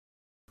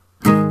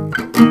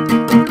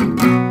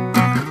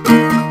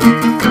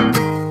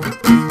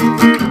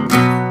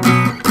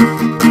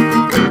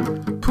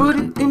Put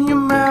it in your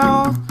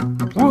mouth,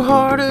 we're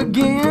hard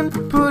again.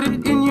 Put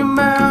it in your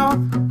mouth,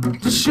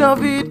 just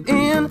shove it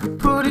in.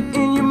 Put it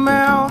in your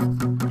mouth,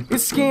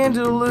 it's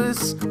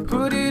scandalous.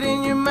 Put it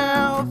in your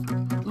mouth,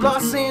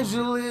 Los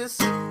Angeles.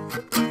 I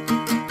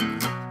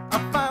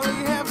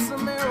finally have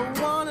some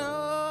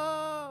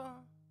marijuana.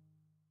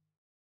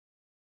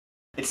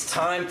 It's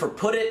time for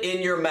Put It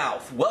In Your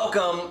Mouth.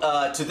 Welcome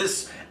to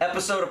this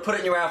episode of Put It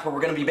In Your Mouth, where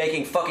we're going to be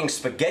making fucking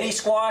spaghetti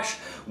squash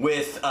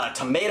with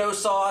tomato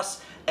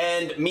sauce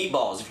and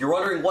meatballs. If you're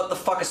wondering what the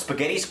fuck a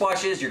spaghetti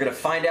squash is, you're going to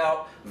find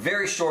out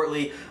very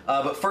shortly.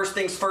 But first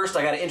things first,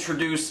 I got to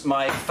introduce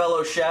my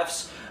fellow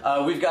chefs.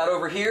 We've got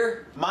over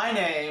here... My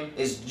name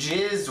is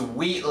Jizz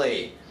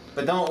Wheatley.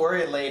 But don't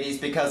worry, ladies,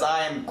 because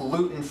I am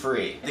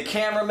gluten-free. The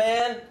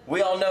cameraman,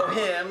 we all know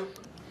him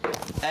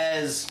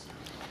as...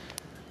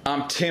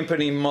 I'm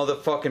Timpani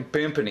motherfucking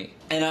Pimpani.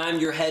 And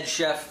I'm your head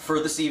chef for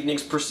this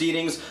evening's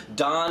proceedings,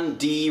 Don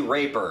D.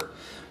 Raper.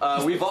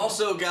 We've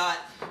also got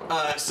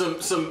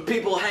some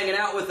people hanging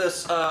out with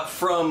us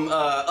from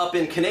up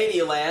in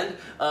Canadian land.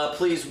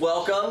 Please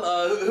welcome.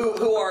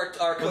 Who are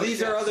our co-chefs? Well,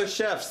 these are other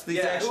chefs. These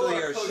actually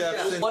are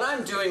chefs. What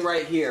I'm doing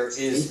right here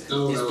is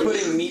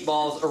putting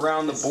meatballs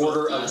around the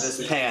border of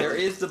this pan. There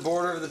is the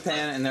border of the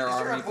pan, and there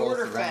are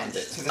meatballs around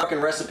it. Fucking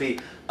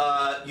recipe.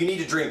 You need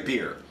to drink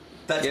beer.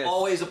 That's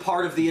always a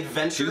part of the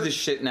adventure. Do this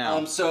shit now. I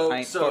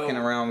ain't fucking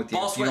around with you.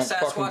 If you don't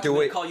fucking do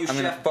it, I'm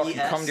gonna fucking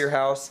come to your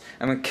house.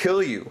 I'm gonna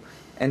kill you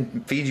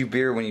and feed you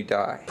beer when you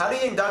die. How do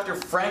you think Dr.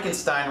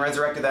 Frankenstein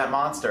resurrected that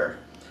monster?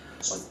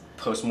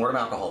 Post-mortem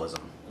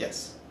alcoholism.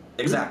 Yes.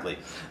 Exactly.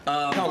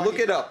 No, look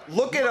it up.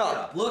 Look it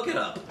up. Look it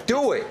up.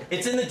 Do it.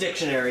 It's in the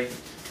dictionary.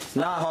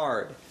 Not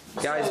hard.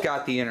 Guys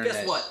got the internet.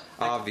 Guess what?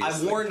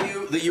 Obviously. I warned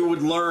you that you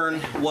would learn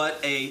what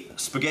a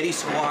spaghetti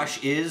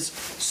squash is.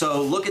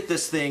 So look at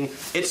this thing.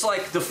 It's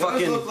like the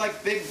fucking... Those look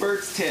like Big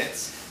Bird's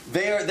tits.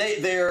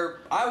 They're.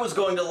 I was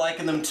going to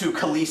liken them to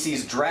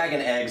Khaleesi's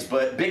dragon eggs,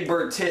 but Big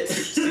Bird tits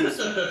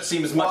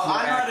seems much more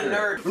accurate. I'm not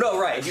a nerd. No,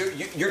 right.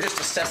 You're just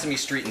a Sesame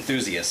Street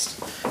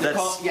enthusiast.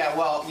 Yeah,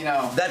 well, you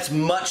know. That's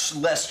much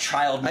less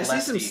child molesty. I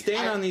see some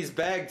stain on these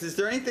bags. Is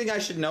there anything I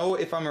should know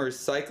if I'm a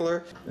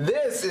recycler?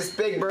 This is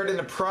Big Bird in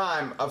the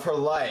prime of her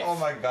life. Oh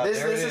my god,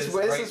 This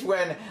is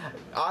when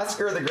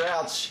Oscar the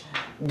Grouch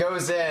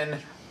goes in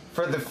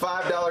for the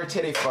 $5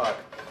 titty fuck.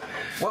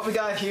 What we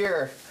got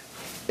here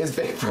is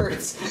Big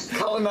Bird's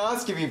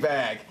colonoscopy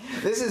bag.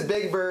 This is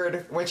Big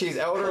Bird when she's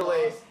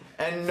elderly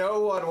and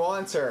no one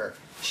wants her.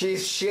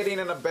 She's shitting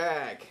in a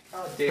bag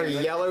for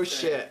yellow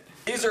shit.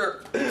 These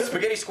are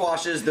spaghetti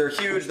squashes. They're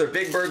huge. They're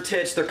Big Bird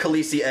tits. They're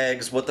Khaleesi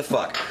eggs. What the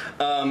fuck?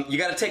 You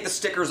got to take the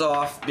stickers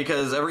off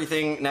because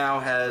everything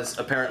now has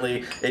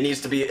apparently it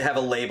needs to have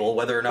a label,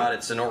 whether or not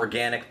it's an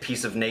organic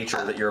piece of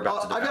nature that you're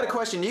about to devour. I've got a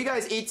question. Do you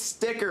guys eat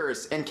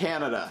stickers in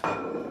Canada?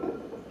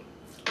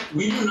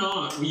 We do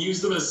not. We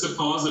use them as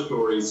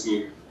suppositories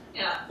here.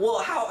 Yeah. Well,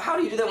 how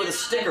do you do that with a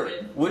sticker?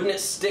 Wouldn't it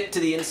stick to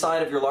the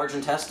inside of your large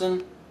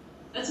intestine?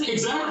 That's what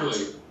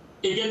Exactly.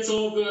 It gets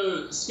all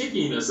the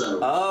stickiness out.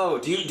 Oh,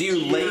 do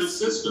you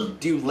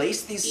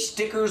lace these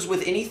stickers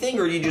with anything,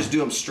 or do you just do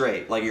them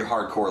straight, like you're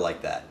hardcore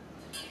like that?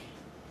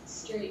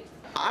 Straight.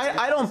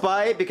 I don't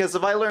buy it because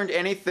if I learned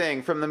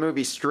anything from the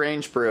movie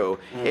Strange Brew,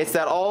 it's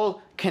that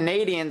all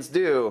Canadians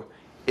do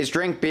is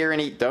drink beer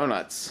and eat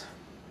donuts.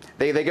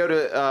 They go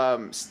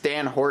to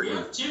Stan Horton.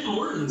 Yeah, Jim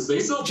Hortons. They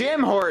sell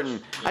Jim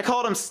Horton. I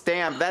called him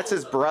Stan. That's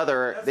his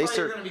brother.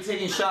 You're gonna be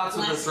taking shots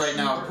with us right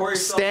now.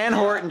 Stan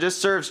Horton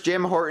just serves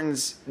Jim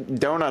Horton's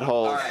donut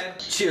holes. All right.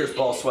 Cheers,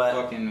 Ball Sweat.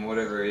 Fucking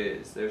whatever it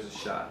is. There's a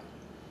shot.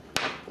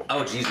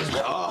 Oh Jesus!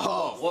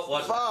 Oh,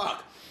 what?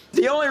 Fuck!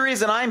 The only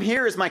reason I'm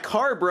here is my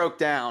car broke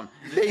down.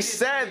 They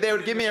said they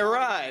would give me a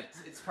ride.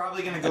 It's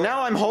probably gonna go. And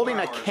now I'm holding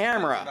a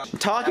camera,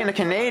 talking to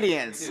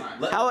Canadians.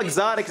 How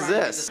exotic is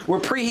this? We're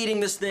preheating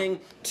this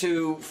thing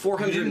to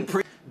 400.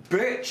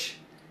 Bitch!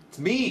 It's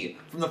me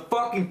from the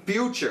fucking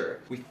future.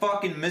 We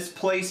fucking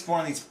misplaced one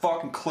of these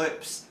fucking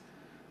clips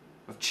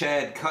of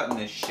Chad cutting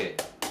this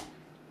shit.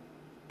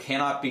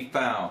 Cannot be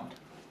found.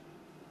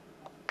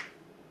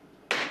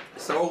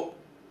 So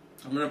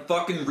I'm gonna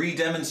fucking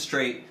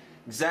re-demonstrate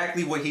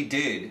exactly what he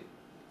did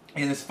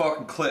in this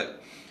fucking clip.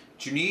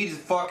 What you need is a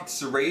fucking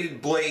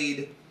serrated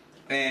blade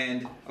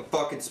and a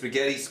fucking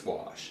spaghetti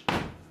squash.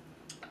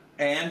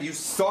 And you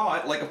saw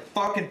it like a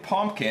fucking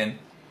pumpkin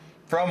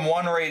from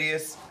one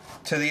radius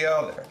to the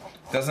other.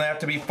 Doesn't have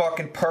to be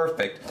fucking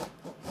perfect,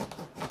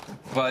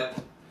 but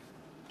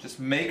just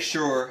make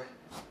sure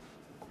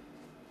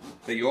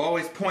that you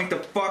always point the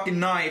fucking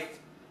knife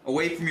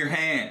away from your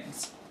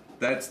hands.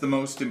 That's the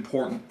most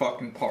important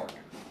fucking part.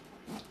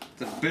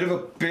 It's a bit of a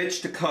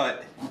bitch to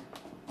cut.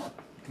 You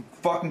can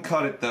fucking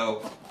cut it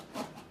though.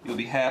 You'll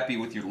be happy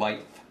with your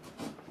life.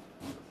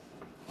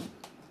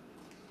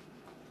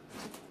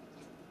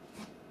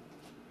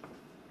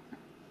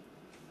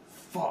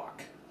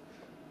 Fuck.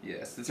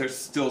 Yes, there's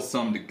still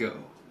some to go.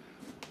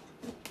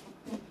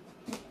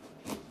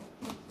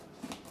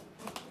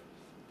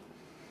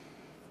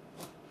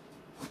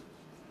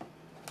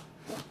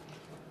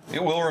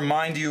 It will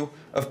remind you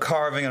of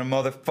carving a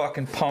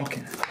motherfucking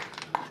pumpkin.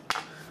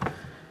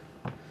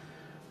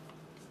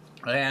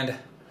 And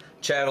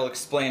Chad will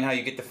explain how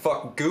you get the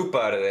fucking goop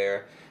out of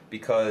there,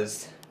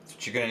 because that's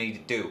what you're gonna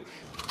need to do.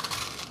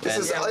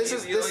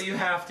 You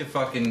have to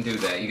fucking do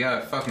that. You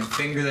gotta fucking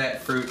finger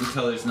that fruit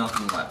until there's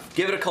nothing left.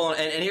 Give it a colon,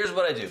 and here's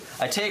what I do.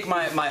 I take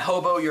my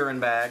hobo urine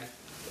bag.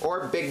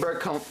 Or Big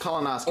Bird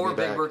colonoscopy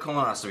bag. Big Bird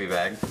colonoscopy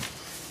bag.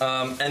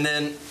 And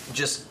then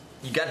just,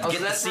 you got to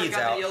get the seeds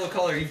out. The yellow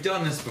color. You've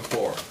done this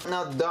before.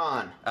 Now,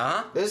 Don.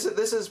 Uh-huh. This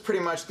is pretty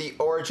much the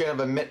origin of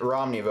a Mitt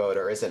Romney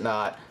voter, is it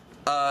not?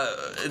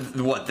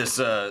 What, this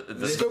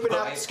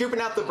Scooping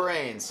out the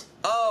brains.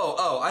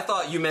 Oh, I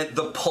thought you meant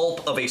the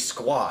pulp of a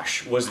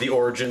squash was the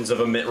origins of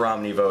a Mitt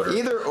Romney voter.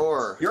 Either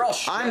or. You're all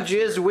I'm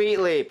Jiz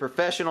Wheatley,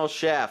 professional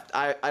chef.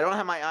 I don't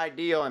have my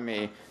ID on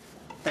me,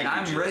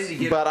 I'm ready to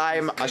get. but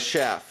I'm a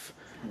chef.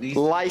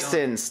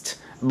 Licensed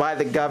by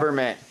the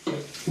government.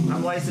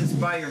 I'm licensed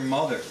by your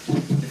mother. To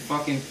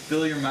fucking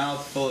fill your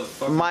mouth full of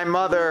fucking. My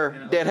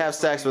mother did have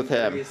sex with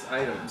him.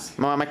 Items.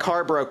 My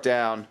car broke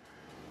down.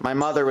 My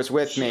mother was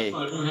with me.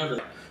 I don't have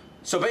it.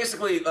 So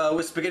basically,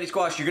 with spaghetti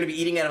squash, you're going to be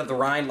eating out of the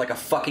rind like a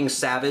fucking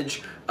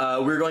savage.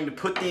 We're going to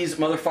put these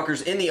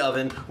motherfuckers in the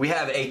oven. We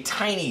have a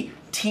tiny,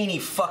 teeny,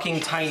 fucking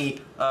tiny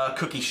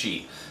cookie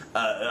sheet.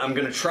 I'm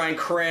going to try and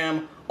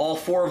cram all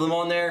 4 of them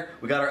on there.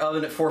 We got our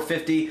oven at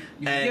 450. You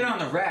can get on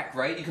the rack,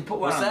 right? You can put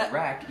one on the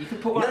rack. You can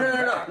put one on the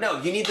rack. No.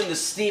 You need them to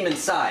steam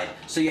inside.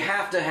 So you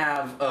have to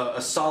have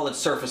a solid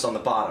surface on the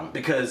bottom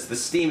because the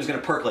steam is going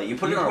to percolate. You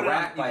put it on a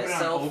rack by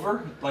itself.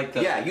 Over? Like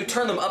the... Yeah, you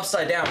turn them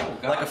upside down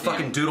like a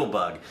fucking doodle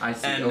bug. I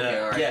see. And, okay,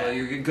 all right. Yeah. Well,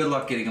 you're good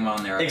luck getting them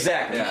on there.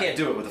 Exactly. Yeah. You can't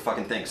do it with the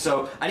fucking thing.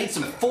 So I need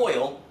some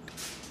foil. All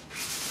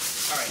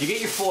right. You get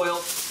your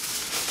foil.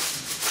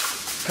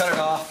 Cut it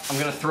off. I'm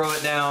gonna throw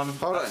it down.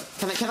 Hold on.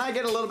 Can I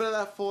get a little bit of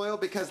that foil?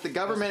 Because the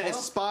government is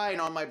spying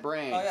on my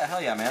brain. Oh yeah,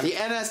 hell yeah, man. The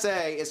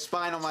NSA is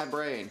spying on my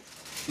brain.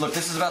 Look,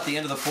 this is about the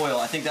end of the foil.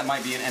 I think that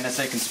might be an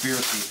NSA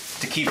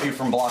conspiracy to keep you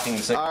from blocking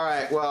the signal. All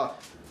right, well.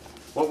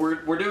 What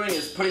we're doing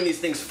is putting these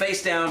things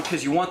face down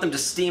because you want them to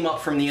steam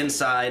up from the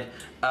inside.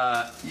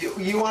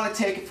 You want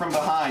to take it from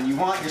behind. You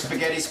want your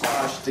spaghetti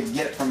squash to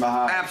get it from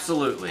behind.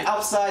 Absolutely.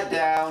 Upside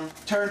down,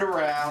 turned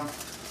around,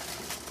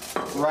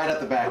 right at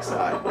the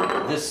backside.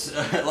 This,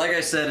 like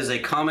I said, is a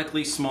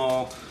comically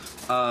small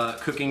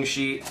cooking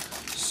sheet.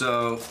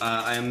 So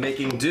I am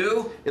making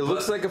do. It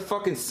looks like a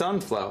fucking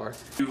sunflower.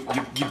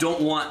 You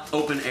don't want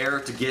open air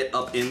to get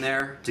up in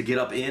there, to get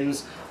up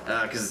ins,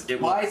 because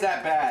it will... Why is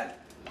that bad?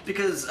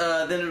 Because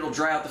then it'll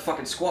dry out the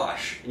fucking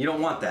squash. And you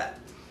don't want that.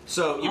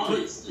 So you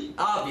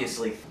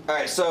obviously. All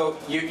right, so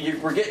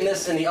we're getting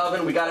this in the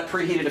oven. We got it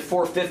preheated to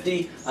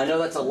 450. I know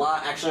that's a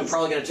lot. Actually, I'm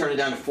probably going to turn it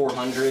down to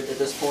 400 at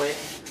this point.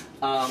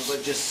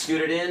 But just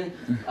scoot it in.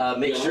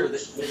 Make sure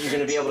that you're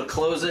going to be able to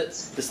close it.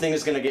 This thing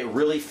is going to get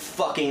really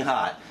fucking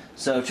hot.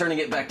 So turning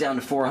it back down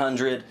to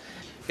 400. You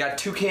got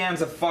 2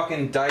 cans of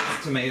fucking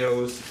diced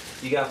tomatoes.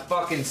 You got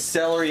fucking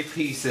celery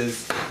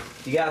pieces.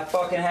 You gotta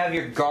fucking have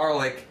your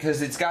garlic,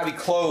 because it's gotta be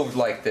cloved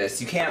like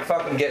this. You can't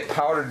fucking get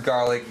powdered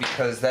garlic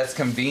because that's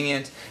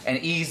convenient and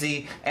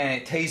easy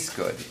and it tastes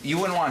good. You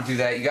wouldn't want to do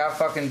that. You gotta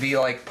fucking be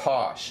like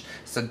posh.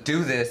 So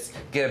do this,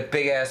 get a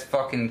big ass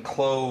fucking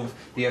clove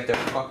you have to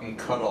fucking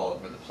cut all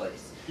over the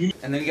place.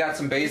 And then you got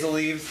some basil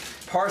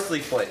leaves,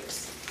 parsley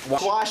flakes.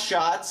 Squash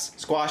shots,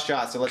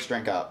 so let's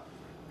drink up.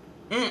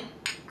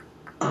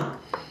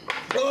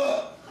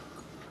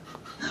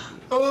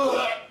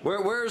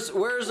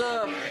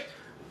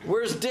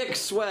 Where's Dick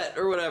Sweat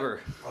or whatever?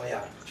 Oh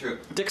yeah, true.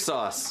 Dick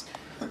sauce.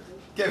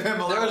 Give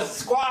him a little. There's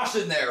squash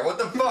in there. What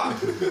the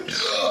fuck?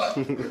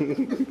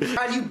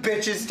 God, you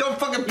bitches! Don't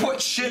fucking put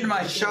shit in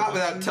my shot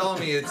without telling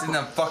me it's in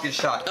the fucking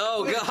shot.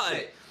 Oh Look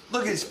God!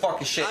 Look at this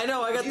fucking shit. I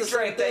know. I got if the you same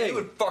drank that, thing. you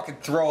would fucking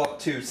throw up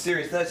too.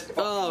 Seriously, that's fucking.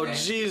 Oh man.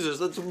 Jesus,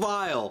 that's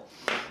vile.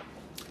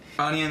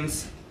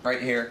 Onions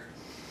right here,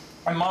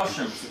 and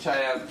mushrooms, which I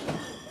have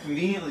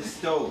conveniently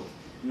stowed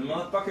in the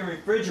motherfucking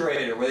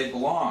refrigerator where they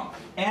belong.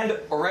 And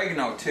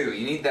oregano too,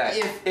 you need that.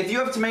 If you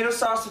have tomato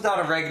sauce without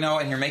oregano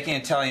and you're making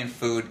Italian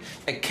food,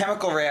 a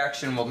chemical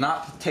reaction will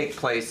not take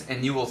place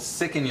and you will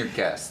sicken your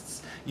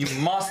guests. You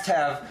must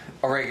have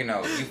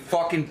oregano, you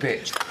fucking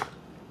bitch.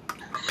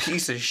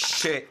 Piece of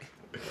shit.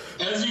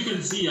 As you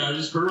can see, I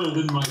just hurled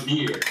in my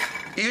beer.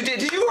 You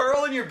did you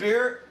hurl in your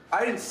beer?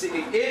 I didn't see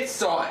it. It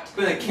saw it.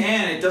 With a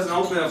can, it doesn't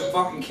open a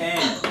fucking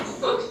can.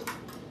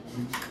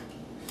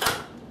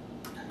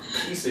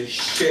 Piece of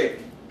shit.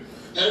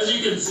 As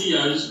you can see,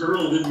 I just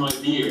hurled in my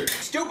beer.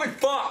 Stupid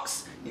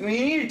fucks! What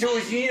you need to do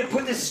is you need to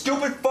put this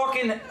stupid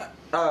fucking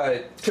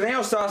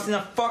tomato sauce in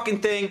the fucking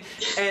thing.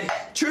 And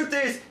truth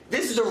is,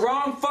 This is the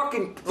wrong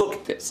fucking. Look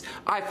at this.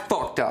 I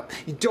fucked up.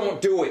 You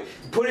don't do it.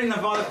 Put it in the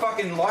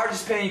motherfucking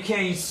largest pan you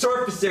can. Use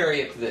surface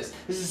area for this.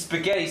 This is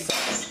spaghetti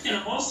sauce. You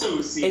can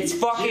also see It's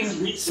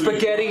fucking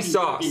spaghetti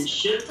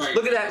sauce.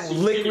 Look at that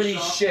liquidy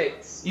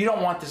shit. You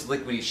don't want this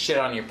liquidy shit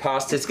on your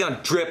pasta. It's gonna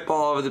drip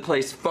all over the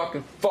place,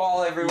 fucking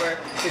fall everywhere.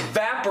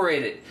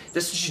 Evaporate it.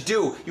 This is what you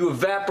do. You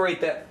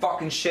evaporate that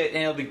fucking shit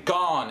and it'll be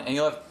gone. And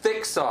you'll have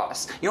thick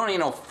sauce. You don't need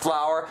no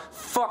flour.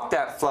 Fuck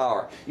that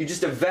flour. You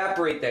just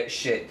evaporate that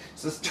shit.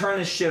 So let's turn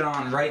this shit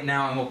on right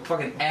now and we'll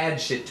fucking add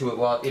shit to it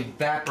while it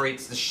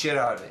evaporates the shit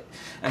out of it.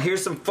 Now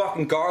here's some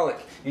fucking garlic.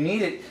 You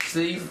need it so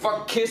that you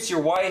fucking kiss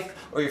your wife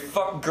or your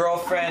fucking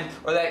girlfriend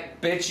or that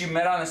bitch you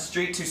met on the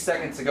street 2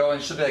 seconds ago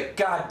and she'll be like,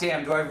 God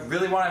damn, do I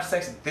really want to have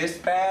sex this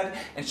bad?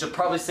 And she'll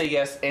probably say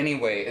yes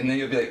anyway. And then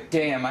you'll be like,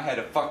 damn, I had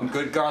a fucking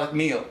good garlic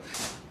meal.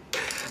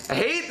 I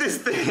hate this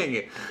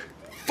thing.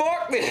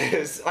 Fuck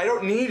this. I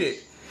don't need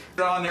it.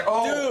 On there.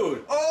 Oh,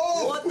 Dude!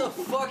 Oh! What the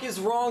fuck is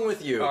wrong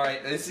with you?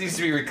 Alright, this needs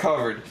to be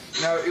recovered.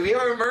 Now, we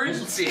have an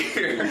emergency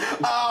here.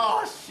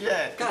 Oh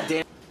shit! God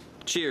damn.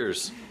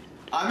 Cheers.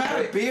 I'm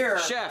out of beer.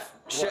 Chef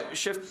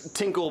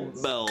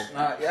Tinklebell.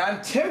 I'm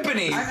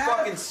timpani. I'm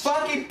out of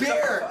fucking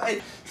beer.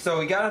 So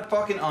we got a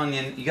fucking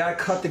onion. You gotta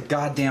cut the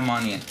goddamn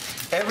onion.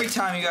 Every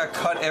time you gotta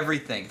cut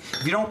everything.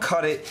 If you don't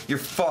cut it, you're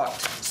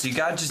fucked. So you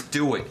gotta just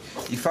do it.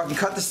 You fucking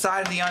cut the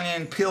side of the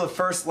onion and peel the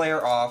first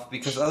layer off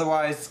because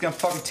otherwise it's gonna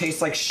fucking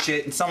taste like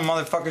shit and some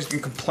motherfuckers can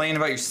complain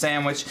about your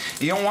sandwich.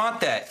 You don't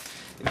want that.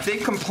 If they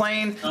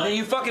complain, then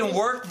you fucking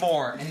work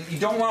more. And you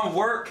don't want to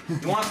work.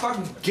 You want to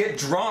fucking get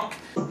drunk.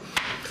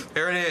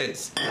 There it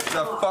is.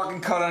 The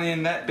fucking cut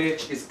onion. That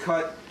bitch is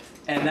cut.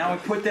 And now we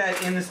put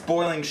that in this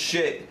boiling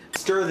shit.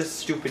 Stir this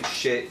stupid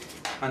shit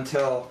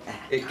until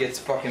it gets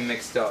fucking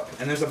mixed up.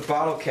 And there's a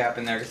bottle cap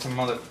in there because some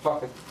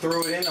motherfucker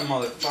threw it in the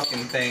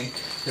motherfucking thing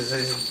because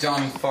it's a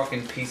dumb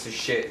fucking piece of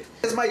shit.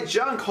 Because my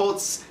junk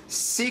holds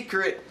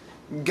secret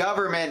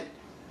government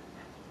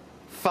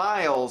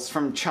files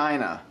from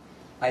China.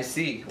 I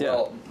see.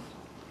 Well,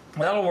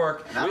 that'll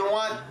work. I don't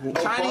want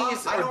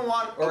Chinese I don't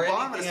want or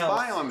Obama to anything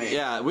spy else. on me.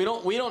 Yeah, we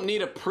don't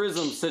need a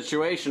PIIYM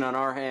situation on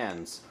our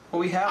hands. Well,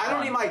 we have I don't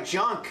one. need my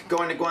junk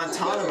going to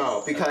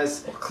Guantanamo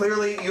because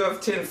Clearly, you have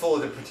tinfoil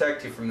to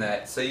protect you from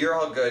that, so you're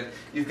all good.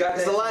 You've got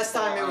the last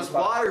time it was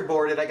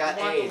waterboarded, I got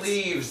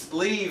AIDS.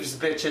 Leaves,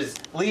 bitches,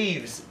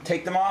 leaves.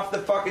 Take them off the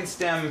fucking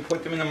stem and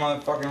put them in the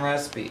motherfucking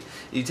recipe.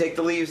 You take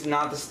the leaves,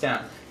 not the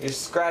stem. You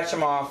scratch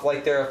them off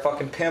like they're a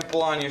fucking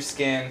pimple on your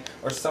skin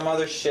or some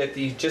other shit that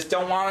you just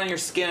don't want on your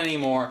skin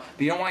anymore.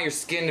 But you don't want your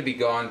skin to be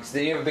gone because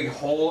then you have a big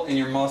hole in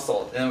your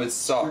muscle and it would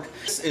suck.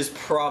 This is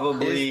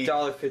probably It's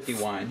 $1.50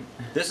 wine.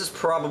 This is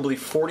probably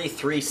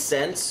 43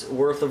 cents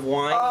worth of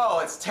wine. Oh,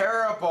 it's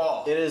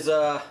terrible. It is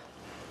My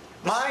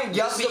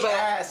yuppie about-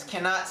 ass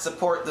cannot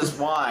support this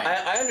wine.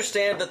 I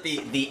understand that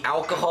the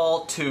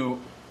alcohol to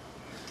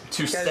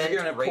Guys, scent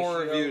you're gonna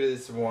pour a ratio. review to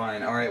this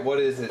wine. All right, what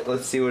is it?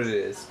 Let's see what it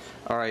is.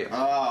 All right,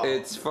 Oh.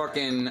 it's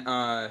fucking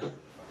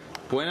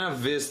Buena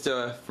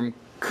Vista from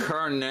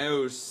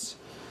Carnos,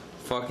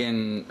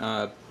 fucking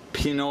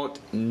Pinot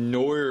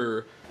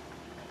Noir.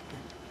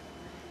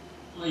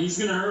 He's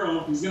gonna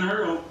hurl. He's gonna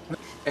hurl.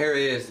 There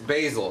it is,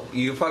 basil.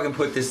 You fucking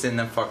put this in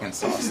the fucking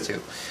sauce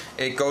too.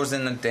 It goes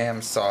in the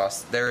damn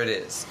sauce. There it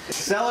is.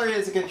 Celery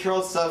is a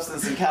controlled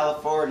substance in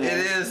California.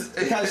 It is.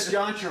 Because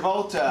John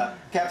Travolta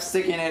kept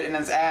sticking it in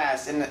his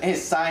ass in his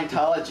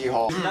Scientology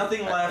hole. There's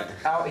nothing left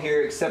out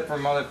here except for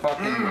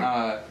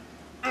motherfucking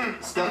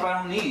stuff I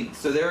don't need.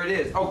 So there it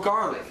is. Oh,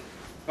 garlic.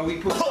 Oh, we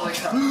put garlic.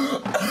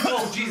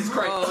 Oh, Jesus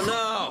Christ.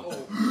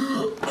 Oh no!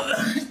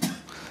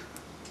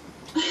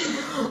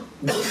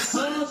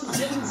 Son of a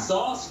getting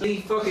sauce.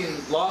 He fucking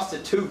lost a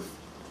tooth.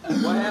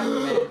 What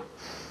happened,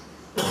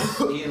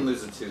 man? He didn't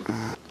lose a tooth.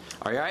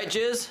 Are you alright,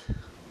 Jizz?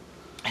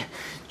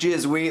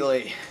 Jizz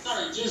Wheatley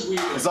Sorry, just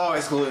weird. is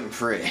always gluten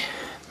free.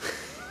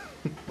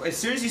 As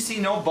soon as you see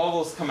no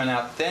bubbles coming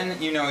out,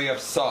 then you know you have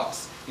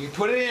sauce. You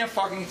put it in a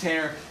fucking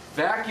container,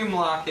 vacuum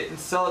lock it, and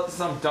sell it to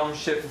some dumb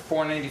shit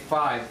for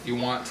 $4.95 if you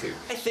want to.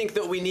 I think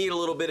that we need a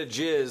little bit of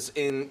jizz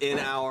in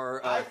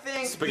our I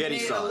think spaghetti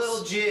you need sauce. a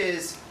little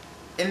jizz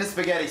in the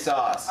spaghetti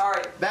sauce. All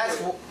right.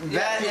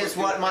 That is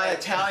what my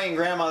Italian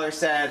grandmother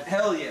said.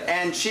 Hell yeah.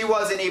 And she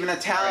wasn't even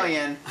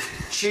Italian.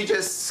 She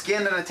just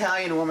skinned an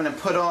Italian woman and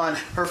put on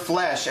her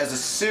flesh as a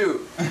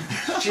suit.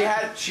 She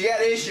had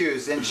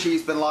issues and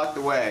she's been locked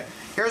away.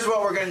 Here's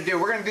what we're gonna do.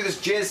 We're gonna do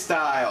this jizz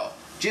style,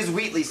 Jizz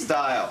Wheatley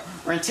style.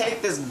 We're gonna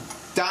take this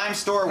dime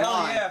store Hell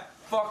wine. yeah.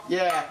 Fuck.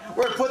 Yeah,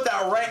 we're gonna put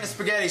that right in the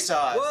spaghetti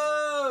sauce.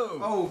 Whoa!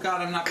 Oh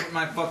god, I'm not putting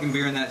my fucking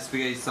beer in that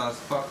spaghetti sauce.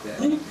 Fuck that.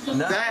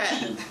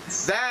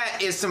 That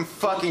is some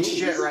fucking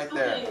shit right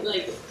there.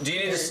 Do you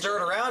need to stir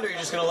it around, or are you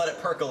just gonna let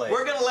it percolate?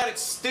 We're gonna let it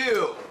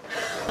stew.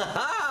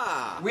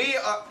 Ha! We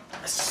are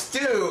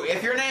Stu.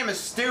 If your name is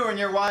Stu and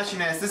you're watching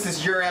this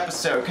is your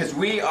episode because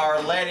we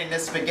are letting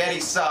this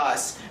spaghetti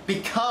sauce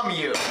become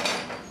you.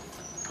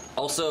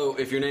 Also,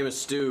 if your name is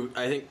Stu,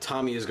 I think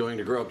Tommy is going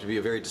to grow up to be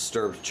a very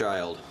disturbed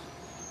child.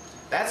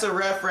 That's a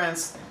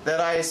reference that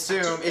I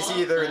assume is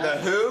either The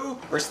Who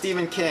or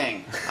Stephen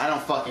King. I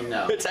don't fucking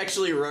know. It's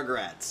actually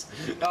Rugrats.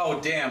 Oh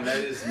damn, that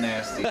is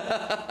nasty.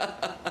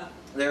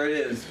 There it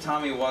is.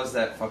 Tommy was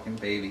that fucking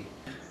baby.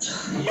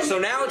 So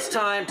now it's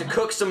time to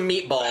cook some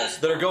meatballs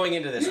that are going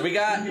into this. We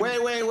got... Wait.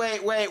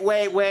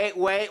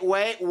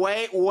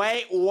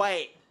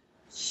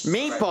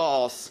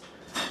 Meatballs.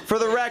 For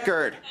the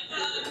record.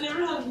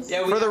 Never had this.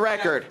 Yeah, For the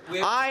record,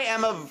 I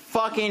am a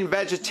fucking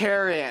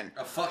vegetarian.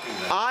 A fucking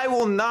I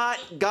will not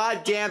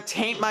goddamn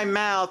taint my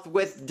mouth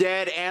with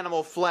dead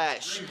animal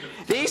flesh.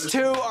 These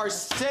two are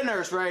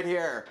sinners right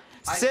here.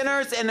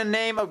 Sinners in the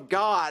name of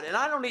God. And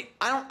I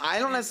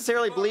don't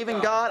necessarily believe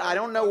in God. I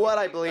don't know what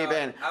I believe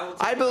in.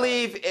 I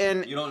believe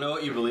in You don't know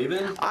what you believe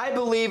in? I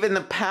believe in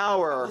the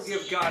power. I'll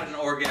give God an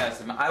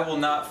orgasm. I will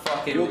not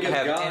fucking You'll give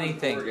have God an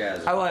anything.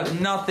 orgasm. I will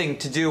have nothing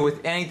to do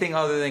with anything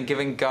other than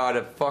giving God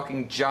a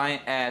fucking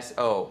giant ass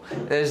O.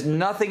 There's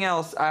nothing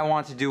else I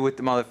want to do with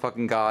the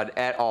motherfucking God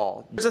at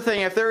all. Here's the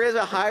thing, if there is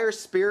a higher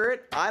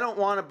spirit, I don't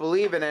want to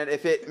believe in it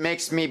if it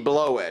makes me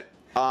blow it.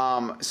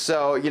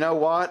 So you know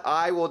what?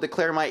 I will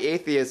declare my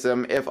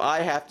atheism if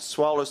I have to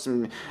swallow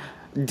some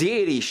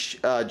deity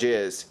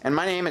jizz. And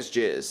my name is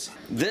Jizz.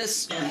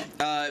 This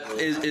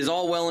is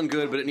all well and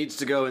good, but it needs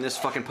to go in this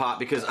fucking pot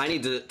because I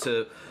need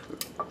to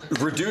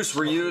reduce,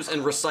 reuse,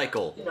 and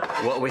recycle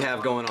what we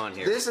have going on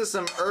here. This is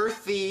some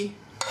earthy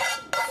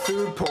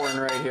food porn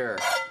right here.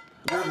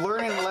 You're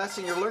learning a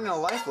lesson. You're learning a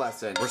life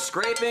lesson. We're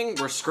scraping.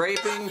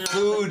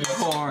 Food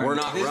porn. We're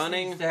not this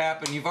running. Needs to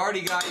happen. You've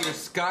already got your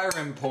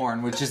Skyrim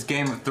porn, which is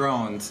Game of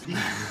Thrones.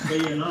 But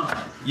you're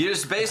not. You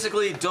just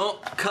basically don't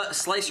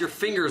slice your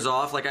fingers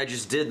off like I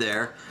just did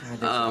there.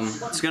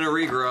 It's gonna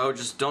regrow.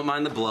 Just don't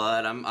mind the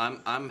blood.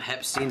 I'm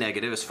Hep C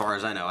negative as far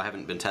as I know. I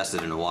haven't been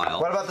tested in a while.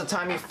 What about the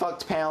time you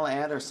fucked Pamela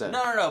Anderson?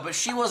 No, but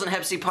she wasn't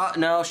Hep C.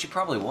 No, she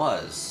probably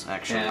was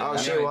actually. Oh,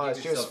 she was.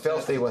 She was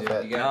filthy with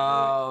it.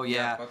 Oh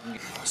yeah.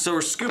 So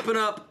we're scooping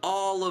up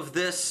all of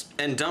this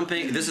and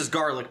dumping. This is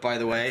garlic, by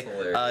the way.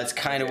 It's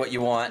kind of what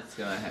you want.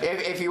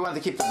 If you want to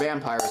keep the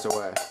vampires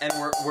away. And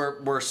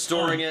we're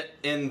storing it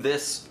in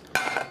this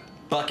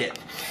bucket.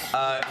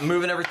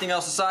 Moving everything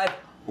else aside.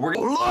 We're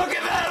gonna Look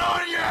at that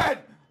onion!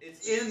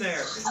 It's in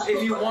there.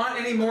 If you want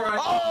any more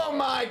onion. Oh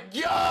my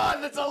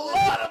God, that's a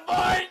lot of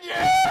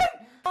onion!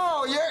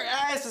 Oh, your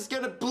ass is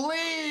gonna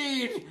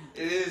bleed!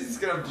 It is. It's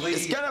gonna bleed.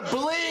 It's gonna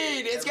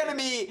bleed! It's gonna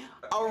be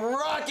a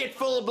rocket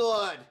full of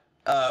blood!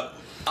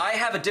 I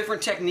have a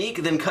different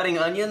technique than cutting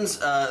onions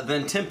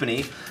than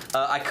Timpani.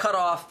 I cut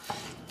off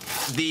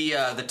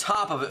the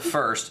top of it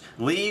first,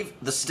 leave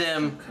the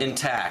stem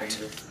intact.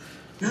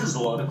 This is a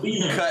lot of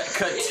cleaning.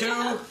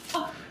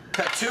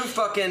 Cut two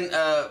fucking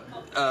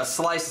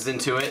slices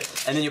into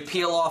it, and then you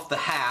peel off the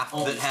half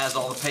that has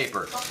all the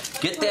paper.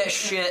 Get that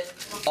shit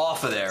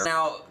off of there.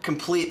 Now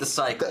complete the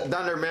cycle.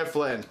 Thunder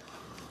Mifflin.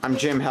 I'm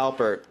Jim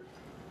Halpert.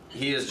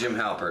 He is Jim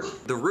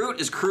Halpert. The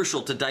root is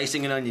crucial to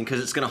dicing an onion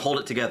because it's going to hold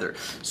it together.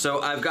 So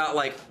I've got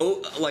like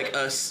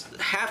a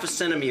half a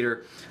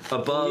centimeter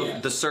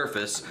above the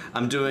surface.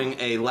 I'm doing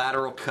a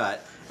lateral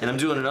cut, and I'm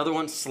doing another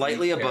one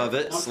slightly above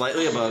it,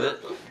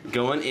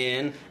 going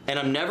in, and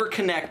I'm never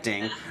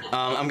connecting.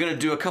 I'm going to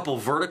do a couple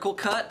vertical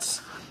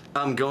cuts.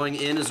 I'm going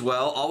in as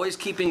well, always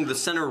keeping the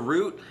center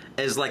root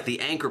as like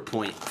the anchor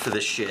point for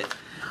this shit.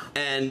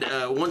 And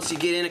once you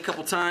get in a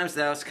couple times,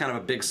 that was kind of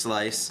a big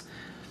slice.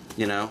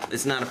 You know,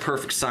 it's not a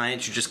perfect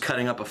science, you're just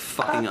cutting up a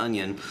fucking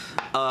onion.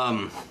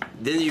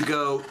 Then you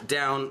go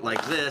down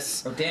like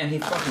this. Oh damn, he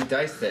fucking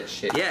diced that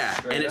shit. Yeah,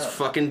 Straight and it's up.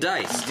 fucking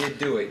diced. You did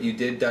do it. You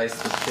did dice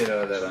the shit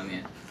out of that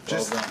onion.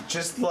 Well done.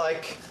 Just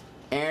like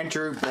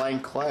Andrew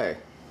Blank Clay.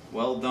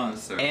 Well done,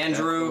 sir.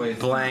 Andrew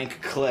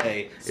Blank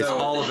Clay is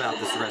all about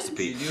this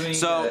recipe.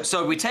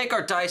 So we take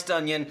our diced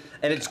onion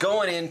and it's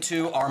going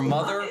into our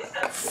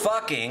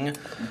motherfucking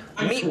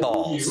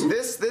meatballs.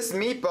 This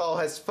meatball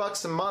has fucked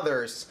some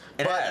mothers.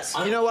 It but has.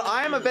 You know what?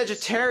 I am a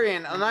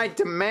vegetarian, and I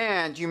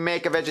demand you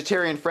make a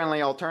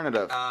vegetarian-friendly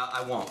alternative.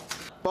 I won't.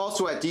 Ball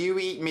Sweat, do you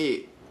eat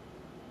meat?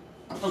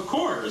 Of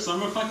course,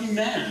 I'm a fucking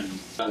man.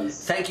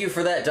 Thank you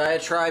for that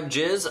diatribe,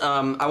 Jizz.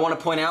 I want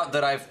to point out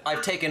that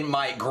I've taken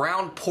my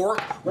ground pork,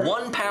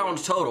 1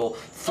 pound total,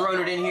 thrown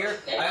it in here.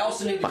 I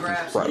also need to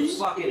grab some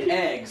fucking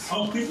eggs.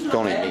 Don't eat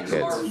meat, Eggs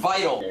kids. are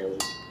vital.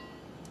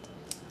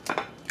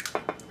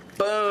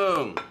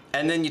 Boom.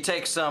 And then you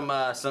take some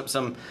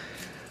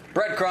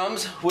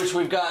breadcrumbs, which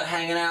we've got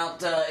hanging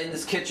out in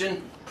this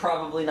kitchen.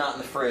 Probably not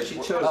in the fridge.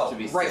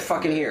 Right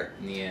fucking here.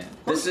 Yeah.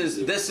 This is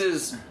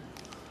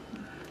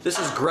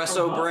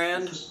Gresso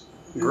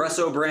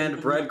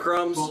brand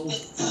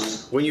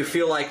breadcrumbs. When you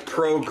feel like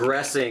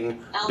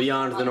progressing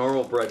beyond the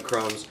normal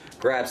breadcrumbs,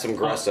 grab some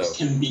Gresso.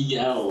 Can be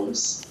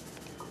elves.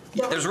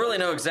 There's really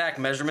no exact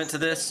measurement to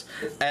this,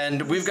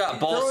 and we've got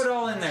balls. Throw it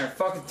all in there.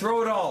 Fucking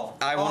throw it all.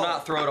 I will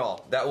not throw it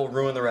all. That will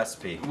ruin the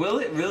recipe. Will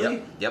it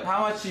really? Yep.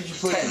 How much did you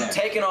put in there?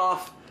 Taking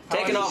off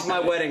my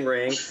wedding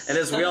ring, and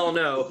as we all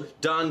know,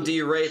 Don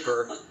D.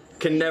 Raper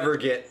can never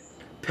get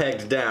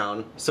pegged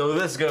down. So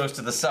this goes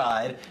to the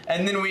side,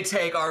 and then we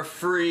take our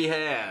free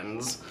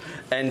hands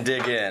and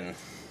dig in.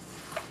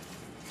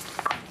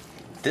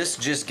 This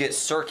just gets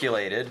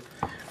circulated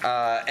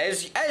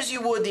as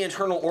you would the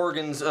internal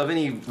organs of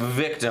any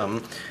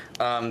victim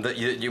that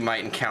you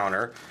might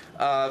encounter.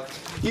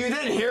 You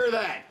didn't hear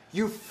that,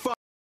 you fuck.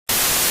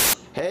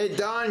 Hey,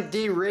 Don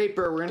D.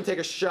 Raper, we're gonna take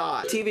a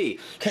shot. TV.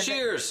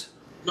 Cheers.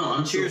 No,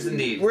 I'm Cheers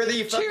indeed. Where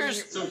the fucking...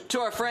 Cheers to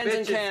our friends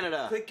in Bitches,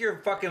 Canada. Click your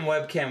fucking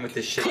webcam with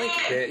this shit.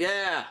 bitch.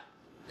 Yeah.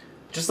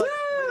 Just like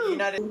we're the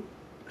United...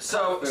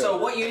 So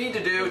what you need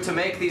to do to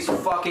make these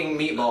fucking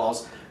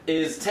meatballs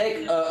is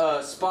take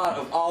a spot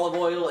of olive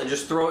oil and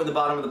just throw it in the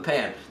bottom of the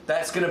pan.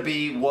 That's gonna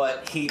be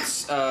what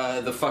heats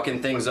the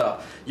fucking things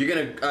up. You're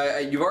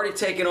gonna you've already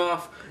taken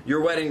off your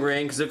wedding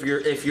ring, because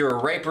if you're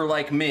a raper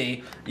like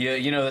me,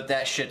 you know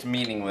that shit's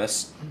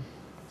meaningless.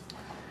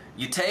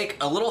 You take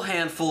a little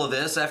handful of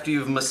this after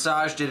you've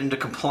massaged it into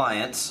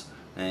compliance.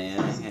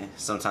 And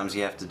sometimes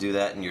you have to do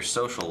that in your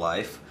social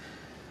life.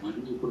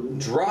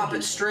 Drop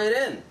it straight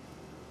in.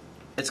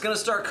 It's gonna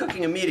start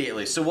cooking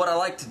immediately. So what I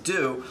like to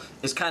do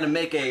is kind of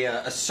make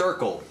a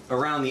circle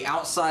around the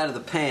outside of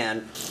the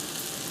pan.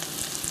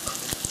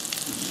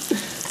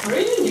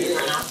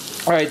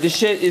 Alright, the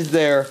shit is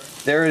there.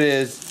 There it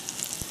is.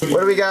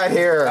 What do we got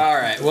here?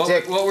 Alright,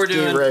 what we're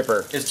doing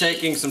Raper. is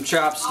taking some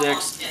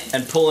chopsticks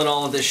and pulling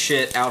all of this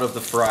shit out of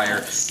the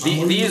fryer.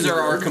 These are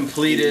our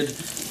completed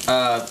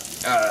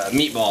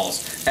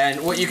meatballs.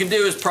 And what you can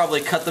do is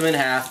probably cut them in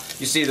half.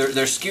 You see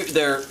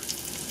they're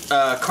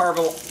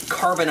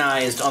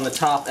carbonized on the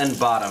top and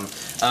bottom.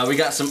 We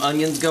got some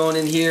onions going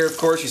in here, of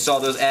course. You saw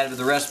those added to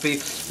the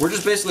recipe. We're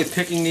just basically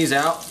picking these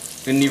out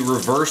in the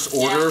reverse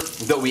order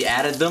that we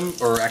added them,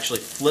 or actually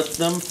flipped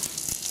them.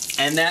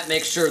 And that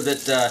makes sure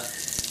that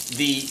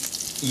the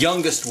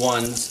youngest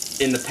ones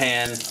in the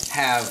pan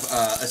have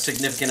a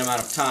significant amount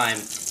of time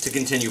to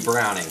continue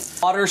browning.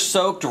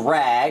 Water-soaked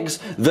rags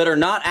that are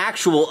not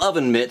actual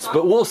oven mitts,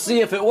 but we'll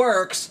see if it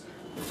works,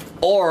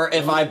 or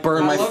if I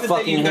burn my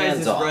fucking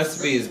hands off. This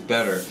recipe is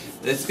better.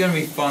 It's gonna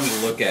be fun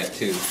to look at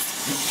too.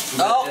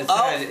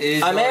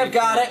 I may have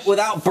got it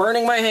without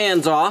burning my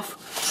hands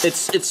off.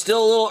 It's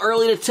still a little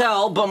early to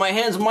tell, but my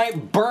hands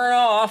might burn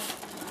off.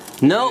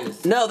 No,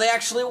 they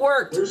actually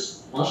worked.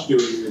 Here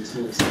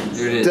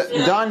it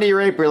is. Don D.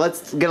 Raper,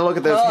 let's get a look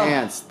at those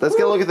hands. Let's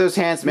get a look at those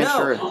hands to make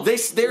sure.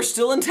 They're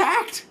still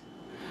intact.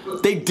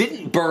 They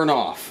didn't burn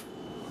off.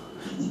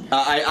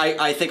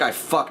 I think I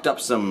fucked up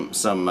some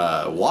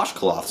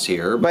washcloths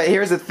here. But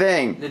here's the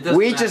thing.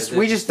 We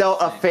just dealt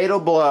a fatal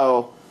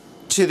blow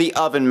to the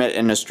oven mitt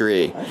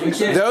industry.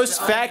 Those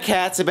fat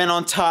cats have been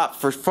on top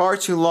for far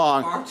too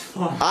long.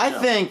 I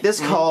think this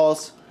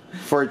calls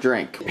for a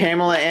drink.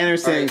 Pamela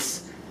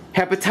Anderson's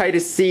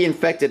hepatitis C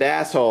infected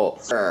asshole.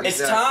 It's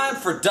time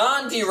for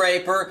Don D.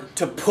 Raper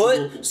to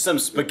put some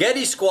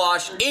spaghetti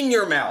squash in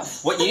your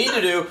mouth. What you need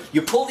to do,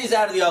 you pull these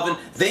out of the oven.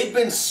 They've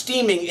been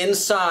steaming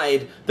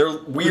inside their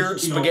weird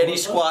spaghetti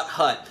squat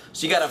hut.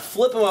 So you gotta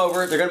flip them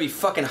over. They're gonna be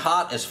fucking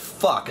hot as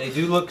fuck. They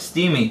do look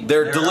steamy.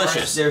 They're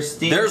delicious. They're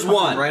steamy. There's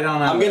one. Right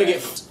on I'm gonna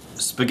get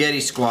spaghetti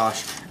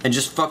squash and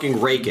just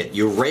fucking rake it.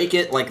 You rake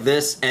it like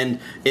this, and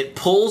it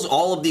pulls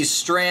all of these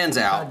strands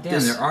out. God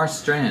damn, there are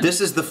strands.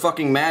 This is the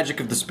fucking magic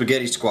of the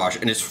spaghetti squash,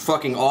 and it's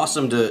fucking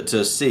awesome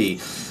to see.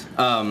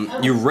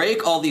 You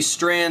rake all these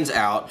strands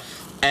out,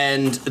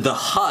 and the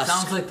husk...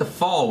 Sounds like the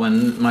fall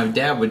when my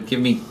dad would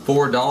give me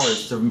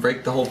 $4 to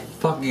break the whole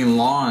fucking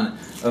lawn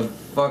of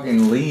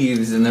fucking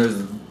leaves, and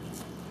there's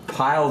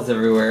piles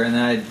everywhere, and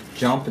then I'd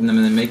jump in them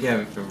and then make it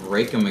have to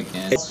rake them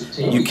again.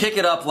 You kick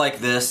it up like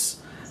this,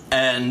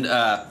 and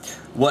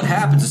what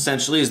happens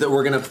essentially is that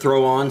we're gonna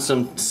throw on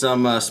some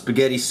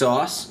spaghetti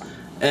sauce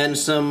and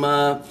some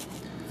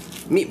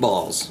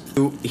meatballs.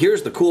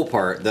 Here's the cool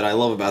part that I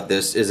love about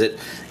this is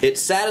it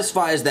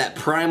satisfies that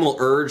primal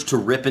urge to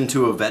rip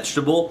into a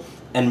vegetable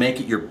and make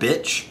it your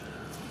bitch.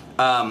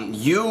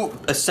 You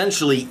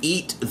essentially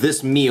eat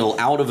this meal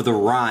out of the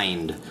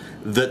rind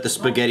that the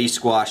spaghetti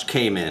squash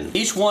came in.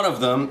 Each one of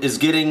them is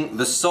getting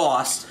the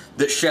sauce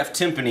that Chef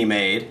Timpani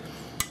made.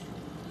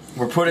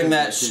 We're putting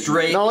that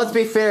straight. No, let's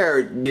be fair.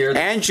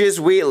 And Jiz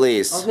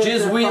Wheatley's.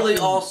 Jiz Wheatley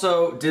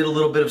also did a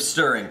little bit of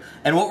stirring.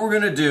 And what we're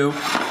gonna do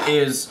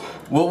is,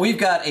 well, we've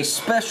got a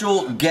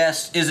special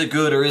guest, is it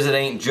good or is it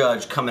ain't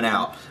judge coming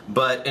out.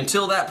 But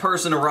until that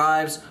person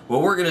arrives,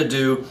 what we're gonna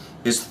do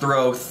is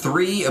throw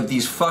 3 of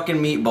these fucking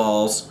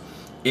meatballs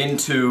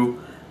into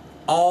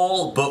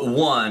all but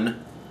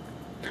one.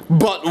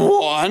 But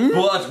one?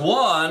 But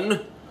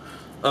one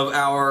of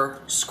our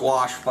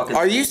squash fucking...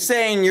 Are you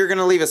saying you're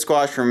gonna leave a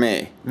squash for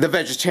me? The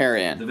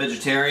vegetarian. The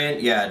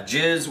vegetarian? Yeah,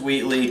 Jiz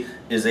Wheatley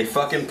is a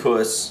fucking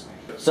puss.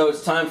 So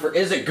it's time for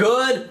is it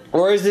good?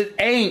 Or is it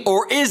ain't?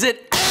 Or is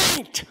it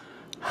ain't?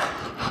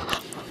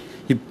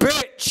 You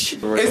bitch!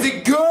 Is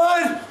it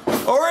good?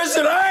 Or is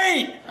it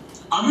ain't?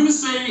 I'm gonna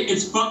say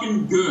it's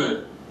fucking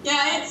good.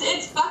 Yeah,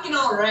 it's fucking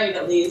alright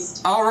at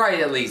least. Alright,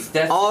 at least.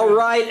 That's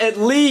Alright, at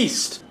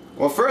least!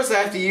 Well, first I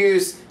have to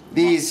use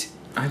these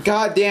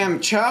goddamn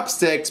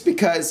chopsticks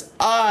because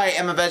I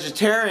am a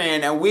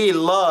vegetarian and we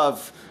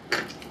love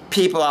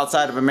people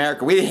outside of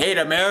America. We hate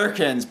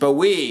Americans, but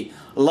we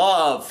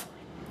love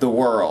the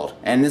world.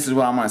 And this is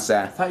what I'm gonna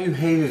say. I thought you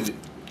hated it.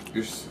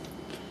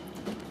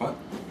 What?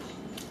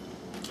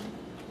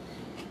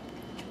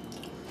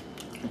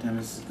 Damn,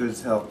 this is good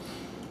as hell.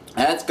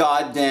 That's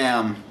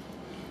goddamn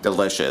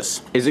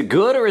delicious. Is it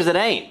good or is it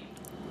ain't?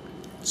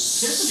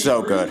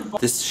 So good.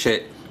 This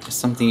shit is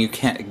something you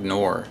can't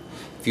ignore.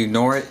 If you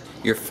ignore it,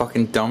 you're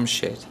fucking dumb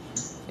shit.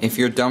 If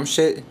you're dumb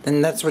shit,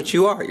 then that's what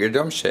you are. You're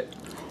dumb shit.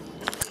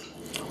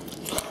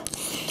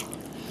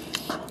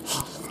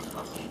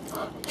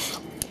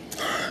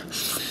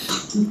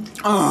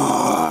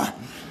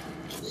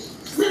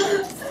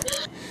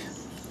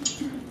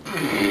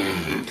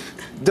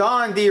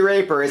 Don D.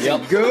 Raper, is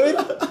it good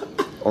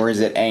or is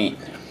it ain't?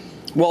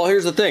 Well,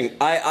 here's the thing.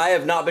 I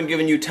have not been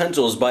given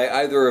utensils by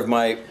either of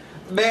my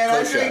Man, I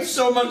co-chefs. drink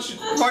so much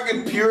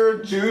fucking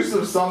pure juice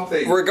of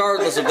something.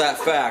 Regardless of that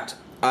fact,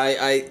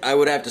 I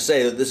would have to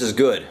say that this is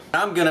good.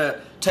 I'm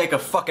gonna take a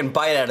fucking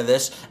bite out of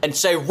this and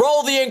say,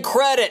 roll the end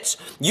credits,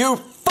 you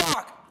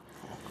fuck!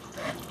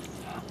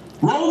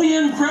 Roll the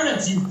end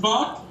credits, you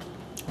fuck!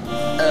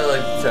 I'd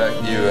like to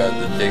talk to you about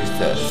the dick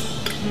test.